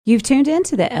You've tuned in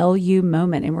to the LU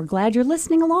Moment, and we're glad you're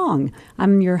listening along.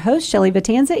 I'm your host, Shelley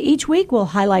Vitanza. Each week, we'll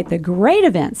highlight the great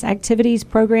events, activities,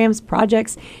 programs,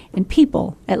 projects, and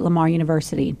people at Lamar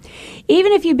University.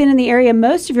 Even if you've been in the area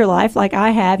most of your life, like I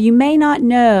have, you may not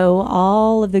know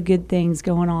all of the good things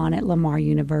going on at Lamar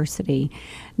University,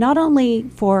 not only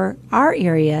for our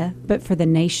area, but for the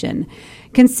nation.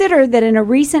 Consider that in a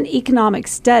recent economic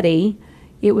study,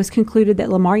 it was concluded that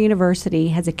Lamar University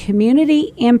has a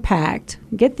community impact,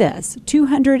 get this,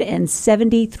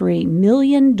 $273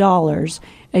 million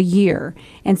a year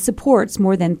and supports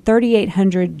more than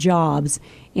 3,800 jobs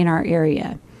in our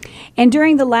area. And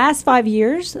during the last 5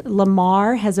 years,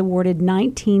 Lamar has awarded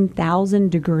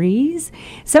 19,000 degrees.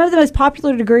 Some of the most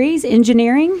popular degrees,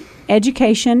 engineering,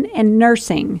 education, and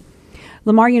nursing.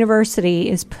 Lamar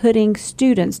University is putting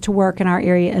students to work in our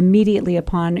area immediately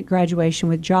upon graduation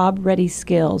with job-ready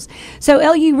skills. So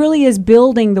LU really is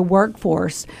building the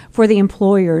workforce for the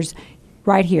employers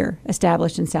right here,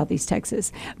 established in Southeast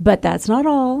Texas. But that's not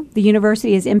all. The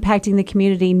university is impacting the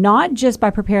community not just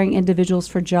by preparing individuals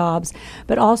for jobs,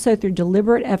 but also through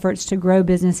deliberate efforts to grow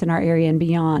business in our area and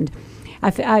beyond.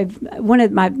 One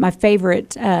of my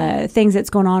favorite things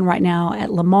that's going on right now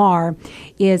at Lamar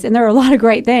is, and there are a lot of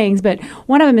great things, but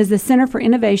one of them is the Center for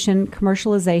Innovation,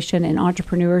 Commercialization, and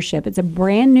Entrepreneurship. It's a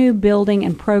brand new building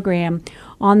and program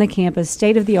on the campus,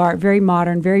 state-of-the-art, very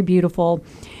modern, very beautiful.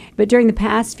 But during the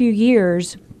past few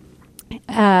years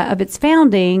of its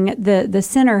founding, the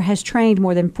center has trained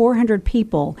more than 400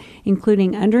 people,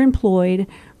 including underemployed,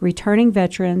 returning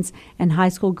veterans, and high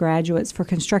school graduates for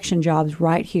construction jobs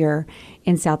right here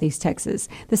in Southeast Texas.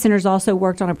 The center's also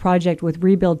worked on a project with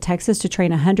Rebuild Texas to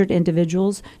train 100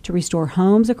 individuals to restore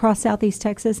homes across Southeast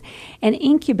Texas and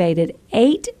incubated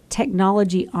 8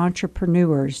 technology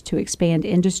entrepreneurs to expand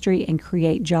industry and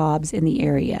create jobs in the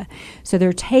area. So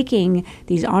they're taking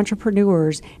these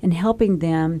entrepreneurs and helping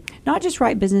them not just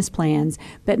write business plans,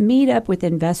 but meet up with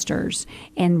investors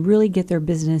and really get their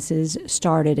businesses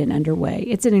started and underway.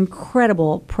 It's an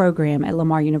incredible program at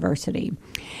Lamar University.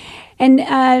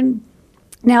 And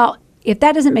now, if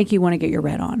that doesn't make you want to get your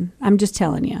red on, I'm just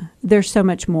telling you, there's so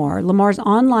much more. Lamar's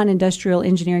online industrial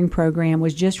engineering program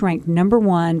was just ranked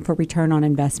 #1 for return on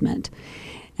investment.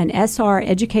 An SR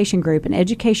Education Group, an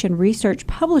education research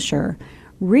publisher,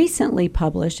 recently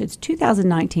published its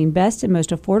 2019 Best and Most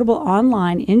Affordable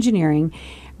Online Engineering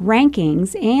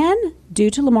rankings, and due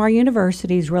to Lamar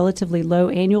University's relatively low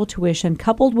annual tuition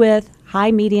coupled with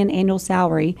high median annual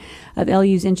salary of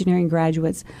LU's engineering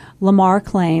graduates, Lamar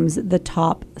claims the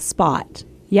top spot.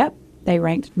 Yep, they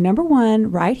ranked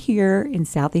 #1 right here in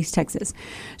Southeast Texas.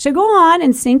 So go on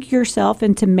and sink yourself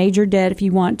into major debt if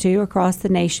you want to across the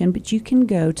nation, but you can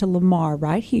go to Lamar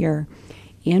right here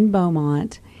in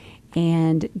Beaumont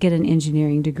and get an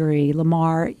engineering degree.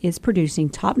 Lamar is producing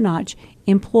top-notch,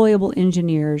 employable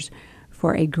engineers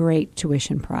for a great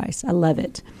tuition price. I love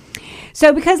it.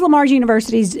 So because Lamar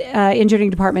University's engineering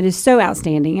department is so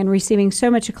outstanding and receiving so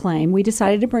much acclaim, we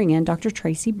decided to bring in Dr.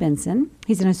 Tracy Benson.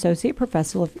 He's an associate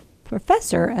professor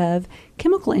of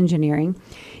chemical engineering.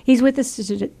 He's with us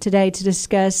today to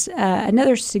discuss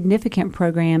another significant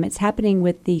program. It's happening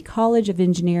with the College of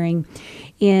Engineering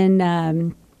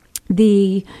in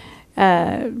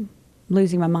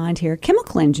losing my mind here,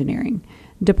 chemical engineering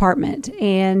department.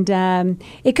 And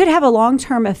it could have a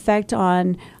long-term effect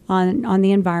on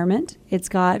the environment. It's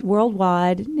got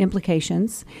worldwide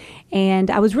implications.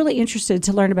 And I was really interested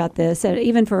to learn about this,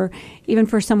 even for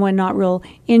someone not real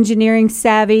engineering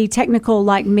savvy, technical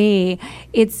like me.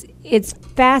 It's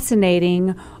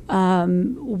fascinating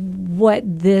what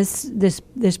this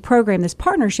program, this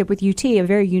partnership with UT, a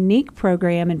very unique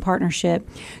program and partnership,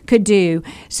 could do.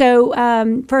 So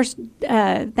first,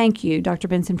 thank you, Dr.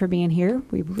 Benson, for being here.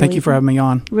 Thank you for having me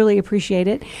on. Really appreciate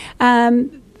it.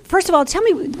 First of all, tell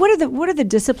me, what are the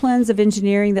disciplines of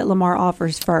engineering that Lamar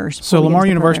offers first? So Lamar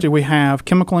University, we have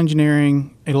chemical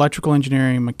engineering, electrical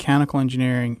engineering, mechanical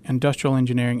engineering, industrial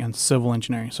engineering, and civil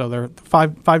engineering. So there are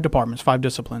five departments, 5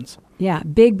 disciplines. Yeah,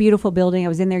 big, beautiful building. I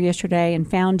was in there yesterday and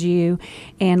found you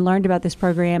and learned about this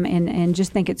program and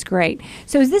just think it's great.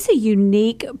 So is this a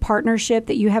unique partnership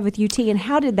that you have with UT, and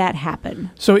how did that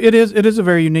happen? So it is a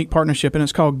very unique partnership, and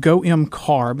it's called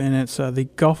GoMCarb, and it's a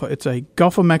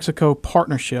Gulf of Mexico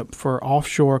partnership for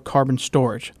offshore carbon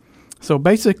storage. So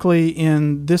basically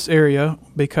in this area,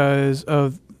 because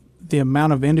of the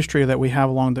amount of industry that we have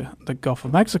along the Gulf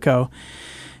of Mexico,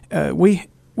 we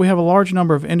have a large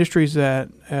number of industries that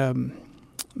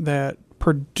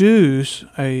produce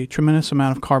a tremendous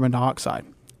amount of carbon dioxide.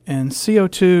 And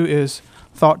CO2 is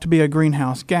thought to be a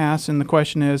greenhouse gas, and the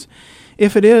question is,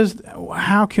 if it is,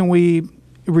 how can we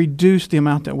reduce the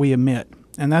amount that we emit?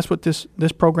 And that's what this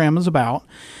program is about.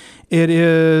 It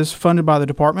is funded by the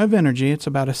Department of Energy. It's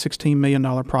about a $16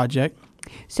 million project.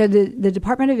 So the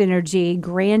Department of Energy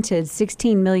granted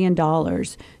 $16 million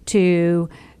to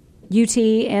UT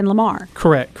and Lamar.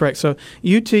 Correct. So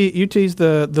UT's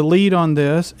the lead on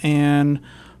this, and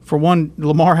for one,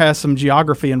 Lamar has some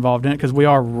geography involved in it because we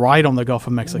are right on the Gulf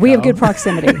of Mexico. We have good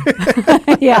proximity.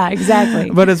 Yeah, exactly.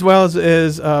 But as well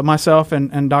as myself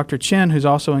and Dr. Chen, who's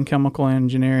also in chemical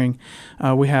engineering,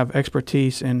 we have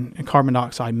expertise in carbon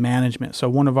dioxide management. So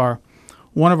one of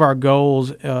our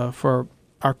goals for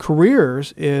our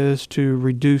careers is to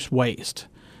reduce waste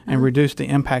and reduce the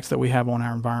impacts that we have on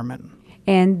our environment.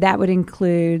 And that would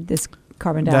include this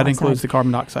carbon dioxide. That includes the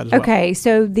carbon dioxide as well. Okay,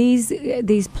 so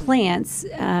these plants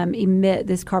emit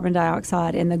this carbon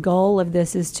dioxide, and the goal of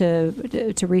this is to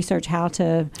research how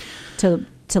to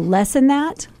lessen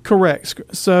that? Correct.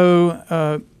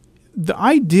 So the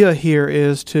idea here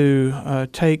is to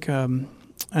take an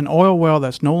oil well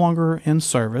that's no longer in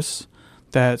service,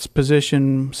 that's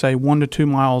positioned, say, 1 to 2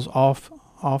 miles off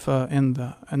in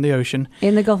the ocean.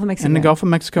 In the Gulf of Mexico. In the Gulf of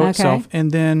Mexico itself.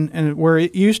 And then where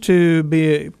it used to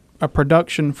be a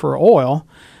production for oil,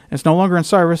 it's no longer in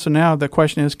service. So now the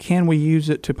question is, can we use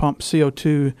it to pump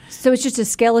CO2? So it's just a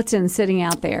skeleton sitting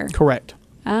out there. Correct.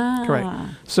 Correct.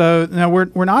 So now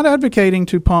we're not advocating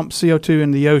to pump CO2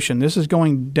 in the ocean. This is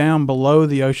going down below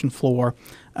the ocean floor,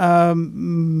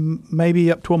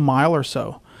 maybe up to a mile or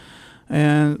so.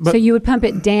 So you would pump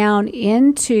it down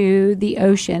into the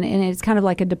ocean, and it's kind of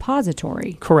like a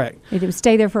depository. Correct. It would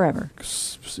stay there forever.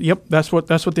 Yep, that's what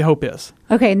the hope is.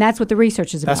 Okay, and that's what the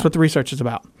research is about. That's what the research is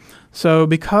about. So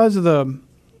because of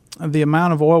the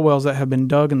amount of oil wells that have been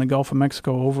dug in the Gulf of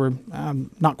Mexico over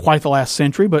not quite the last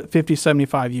century, but 50,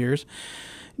 75 years,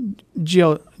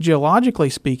 geologically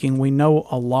speaking, we know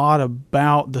a lot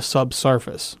about the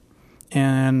subsurface.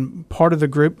 And part of the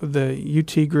group, the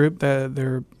UT group,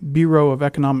 their Bureau of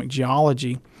Economic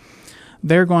Geology,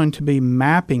 they're going to be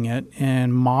mapping it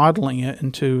and modeling it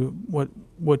into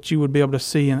what you would be able to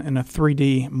see in a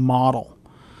 3D model.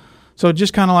 So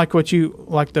just kind of like what you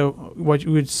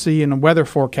would see in a weather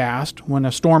forecast when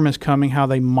a storm is coming, how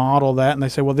they model that, and they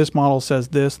say, well, this model says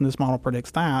this and this model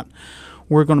predicts that.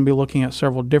 We're going to be looking at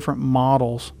several different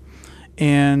models.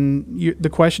 And the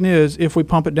question is, if we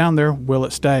pump it down there, will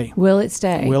it stay? Will it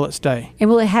stay? Will it stay? And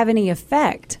will it have any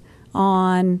effect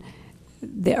on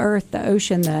the earth, the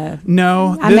ocean,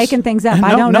 No. I'm making things up.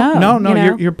 I don't know.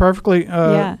 No, you're perfectly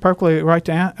perfectly right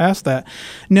to ask that.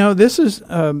 No, this is...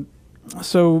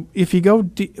 So if you go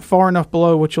far enough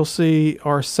below, what you'll see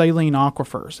are saline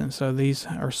aquifers. And so these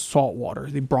are salt water,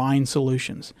 the brine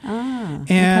solutions.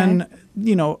 And,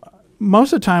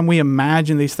 most of the time we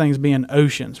imagine these things being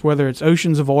oceans, whether it's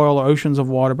oceans of oil or oceans of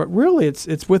water, but really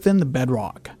it's within the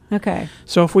bedrock. Okay.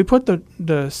 So if we put the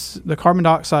carbon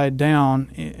dioxide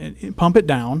down, pump it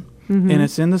down, and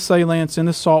it's in the saline, it's in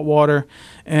the salt water,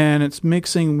 and it's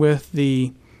mixing with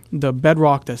the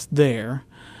bedrock that's there,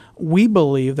 we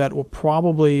believe that will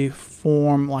probably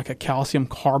form like a calcium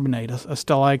carbonate, a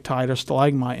stalactite or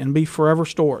stalagmite, and be forever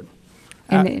stored.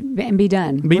 And be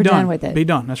done. We're done with it. Be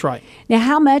done. That's right. Now,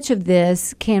 how much of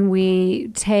this can we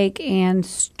take and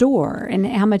store, and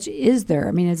how much is there?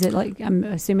 I mean, is it like, I'm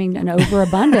assuming, an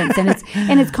overabundance, and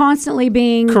it's constantly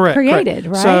being created,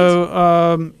 right?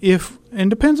 So it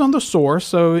depends on the source.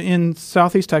 So in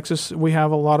Southeast Texas, we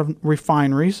have a lot of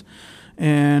refineries.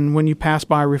 And when you pass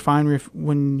by a refinery,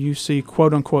 when you see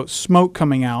 "quote unquote" smoke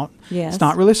coming out, it's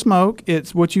not really smoke.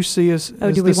 It's what you see is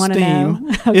the steam.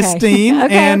 Okay. It's steam,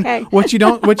 and what you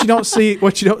don't see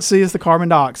is the carbon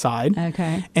dioxide.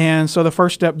 Okay. And so the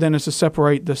first step then is to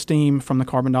separate the steam from the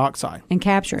carbon dioxide and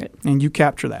capture it. And you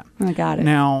capture that. I got it.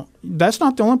 Now that's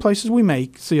not the only places we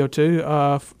make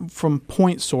CO2 from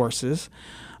point sources.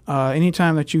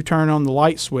 Anytime that you turn on the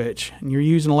light switch and you're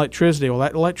using electricity, well,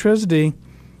 that electricity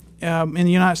in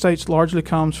the United States largely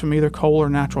comes from either coal or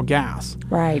natural gas.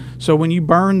 Right. So when you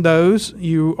burn those,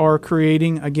 you are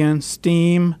creating, again,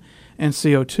 steam and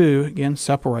CO2, again,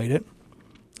 separated.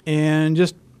 And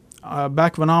just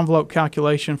back of an envelope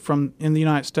calculation in the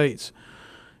United States,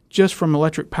 just from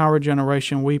electric power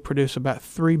generation, we produce about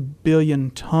 3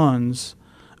 billion tons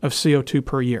of CO2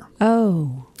 per year.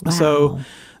 Oh, wow. So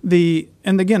the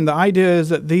idea is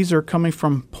that these are coming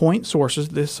from point sources.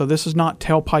 This is not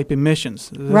tailpipe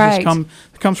emissions. This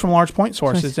comes from large point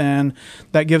sources, and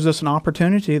that gives us an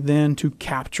opportunity then to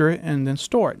capture it and then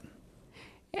store it.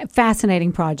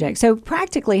 Fascinating project. So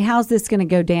practically, how's this going to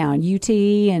go down? UT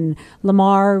and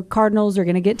Lamar Cardinals are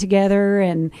going to get together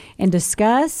and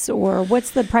discuss, or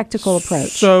what's the practical approach?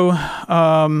 So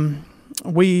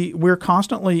we're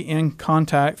constantly in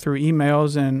contact through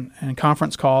emails and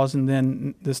conference calls, and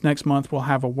then this next month we'll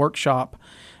have a workshop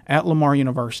at Lamar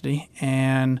University,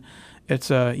 and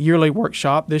it's a yearly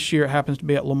workshop. This year it happens to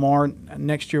be at Lamar.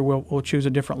 Next year we'll choose a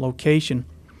different location,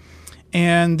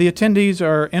 and the attendees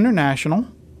are international,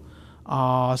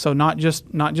 so not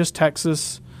just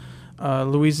Texas,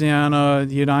 Louisiana,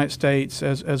 the United States,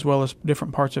 as well as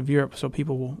different parts of Europe. So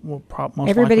people will most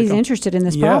everybody's likely interested in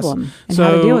this yes. problem and so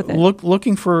how to deal with it.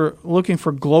 Looking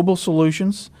for global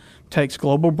solutions takes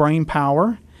global brain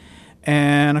power,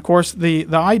 and of course the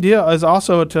idea is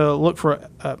also to look for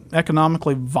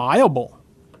economically viable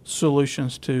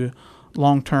solutions to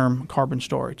long-term carbon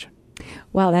storage.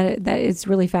 Wow, that is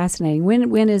really fascinating.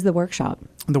 When is the workshop?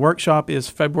 The workshop is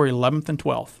February 11th and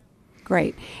 12th.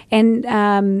 Great. And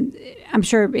I'm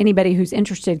sure anybody who's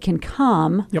interested can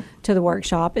come to the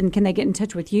workshop. And can they get in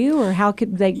touch with you, or how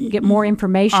could they get more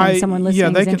information? Someone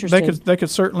listening is interested. They could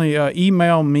certainly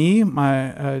email me.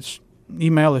 My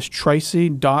email is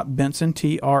tracy.benson,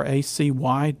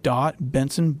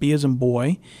 tracy.benson, B as in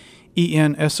boy,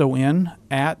 ENSON,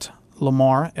 at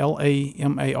Lamar, LAMAR.edu.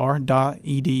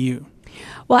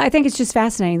 Well, I think it's just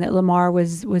fascinating that Lamar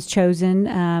was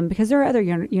chosen because there are other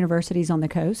universities on the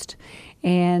coast,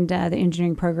 and the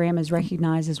engineering program is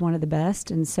recognized as one of the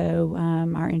best. And so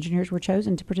our engineers were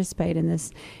chosen to participate in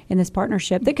this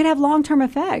partnership that could have long-term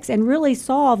effects and really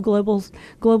solve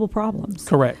global problems.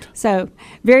 Correct. So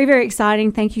very, very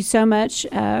exciting. Thank you so much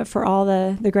for all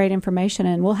the great information,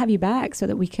 and we'll have you back so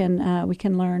that we can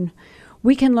learn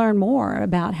more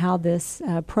about how this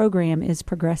program is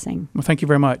progressing. Well, thank you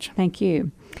very much. Thank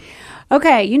you.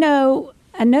 Okay,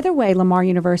 another way Lamar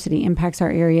University impacts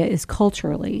our area is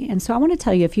culturally. And so I want to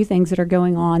tell you a few things that are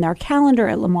going on. Our calendar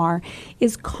at Lamar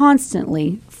is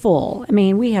constantly full. I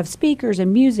mean, we have speakers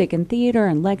and music and theater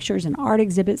and lectures and art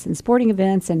exhibits and sporting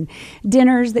events and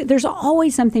dinners. There's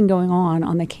always something going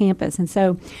on the campus. And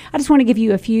so I just want to give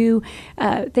you a few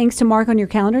things to mark on your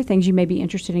calendar, things you may be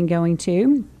interested in going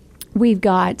to. We've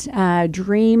got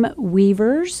Dream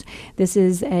Weavers. This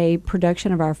is a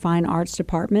production of our Fine Arts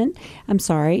Department.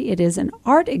 It is an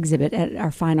art exhibit at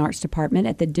our Fine Arts Department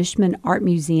at the Dishman Art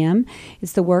Museum.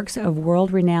 It's the works of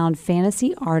world-renowned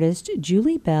fantasy artists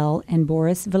Julie Bell and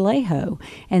Boris Vallejo,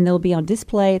 and they'll be on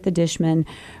display at the Dishman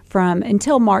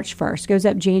until March 1st. Goes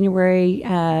up January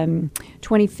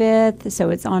 25th, so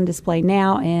it's on display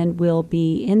now and will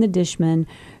be in the Dishman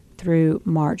through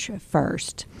March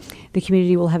 1st. The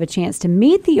community will have a chance to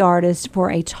meet the artist for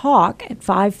a talk at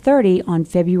 5:30 on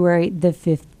February the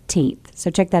 15th. So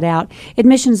check that out.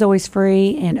 Admission is always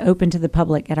free and open to the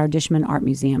public at our Dishman Art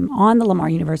Museum on the Lamar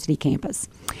University campus.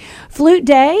 Flute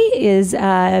Day is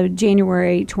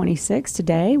January 26th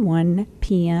today, 1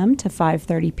 p.m. to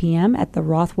 5:30 p.m. at the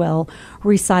Rothwell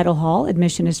Recital Hall.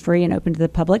 Admission is free and open to the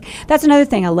public. That's another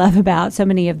thing I love about so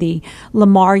many of the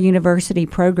Lamar University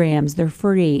programs. They're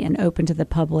free and open to the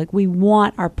public. We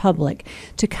want our public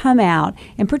to come out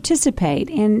and participate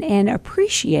and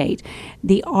appreciate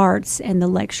the arts and the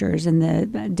lectures and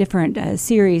the different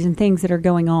series and things that are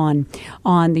going on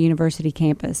the university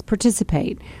campus.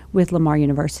 Participate with Lamar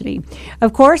University.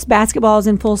 Of course, basketball is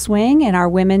in full swing, and our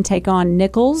women take on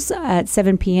Nichols at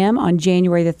 7 p.m. on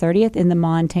January the 30th in the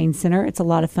Montaigne Center. It's a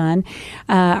lot of fun.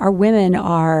 Our women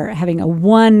are having a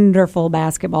wonderful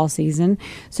basketball season,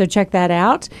 so check that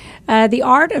out. The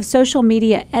Art of Social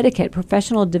Media Etiquette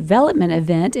Professional Development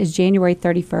event is January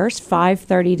 31st,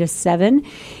 5:30 to 7.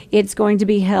 It's going to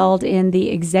be held in the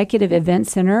Executive Event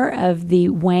Center of the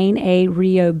Wayne A.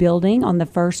 Rio building on the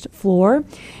first floor.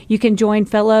 You can join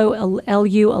fellow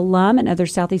LU alum and other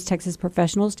Southeast Texas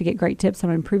professionals to get great tips on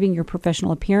improving your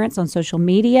professional appearance on social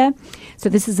media. So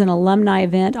this is an alumni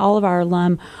event. All of our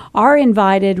alum are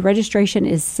invited. Registration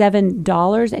is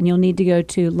 $7, and you'll need to go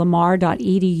to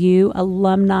lamar.edu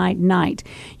alumni night.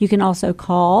 You can also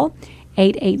call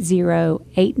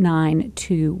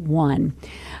 880-8921.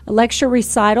 A lecture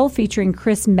recital featuring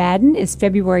Chris Madden is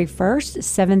February 1st,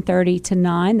 7:30 to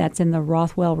 9. That's in the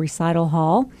Rothwell Recital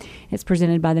Hall. It's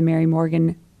presented by the Mary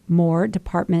Morgan Moore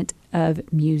Department of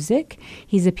Music.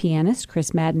 He's a pianist.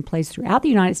 Chris Madden plays throughout the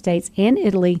United States and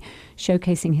Italy,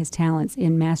 showcasing his talents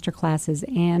in master classes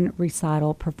and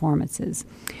recital performances.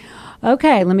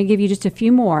 Okay, let me give you just a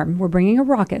few more. We're bringing a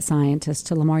rocket scientist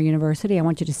to Lamar University. I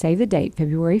want you to save the date,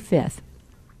 February 5th.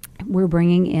 We're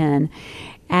bringing in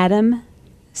Adam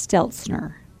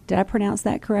Stelzner. Did I pronounce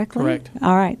that correctly? Correct.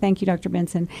 All right. Thank you, Dr.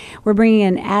 Benson. We're bringing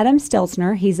in Adam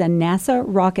Stelzner. He's a NASA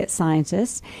rocket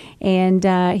scientist, and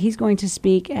he's going to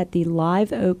speak at the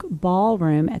Live Oak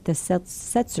Ballroom at the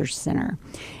Setzer Center.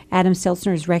 Adam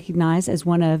Stelzner is recognized as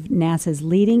one of NASA's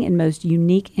leading and most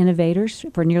unique innovators.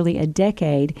 For nearly a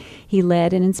decade, he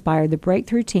led and inspired the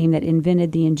breakthrough team that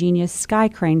invented the ingenious sky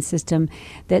crane system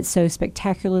that so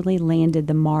spectacularly landed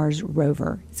the Mars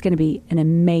rover. It's going to be an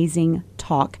amazing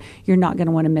talk. You're not going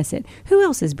to want to miss it. Who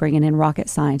else is bringing in rocket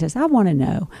scientists? I want to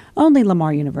know. Only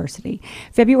Lamar University.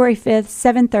 February 5th,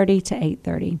 7:30 to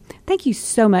 8:30. Thank you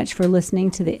so much for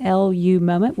listening to the LU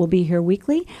Moment. We'll be here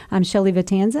weekly. I'm Shelley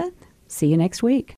Vitanza. See you next week.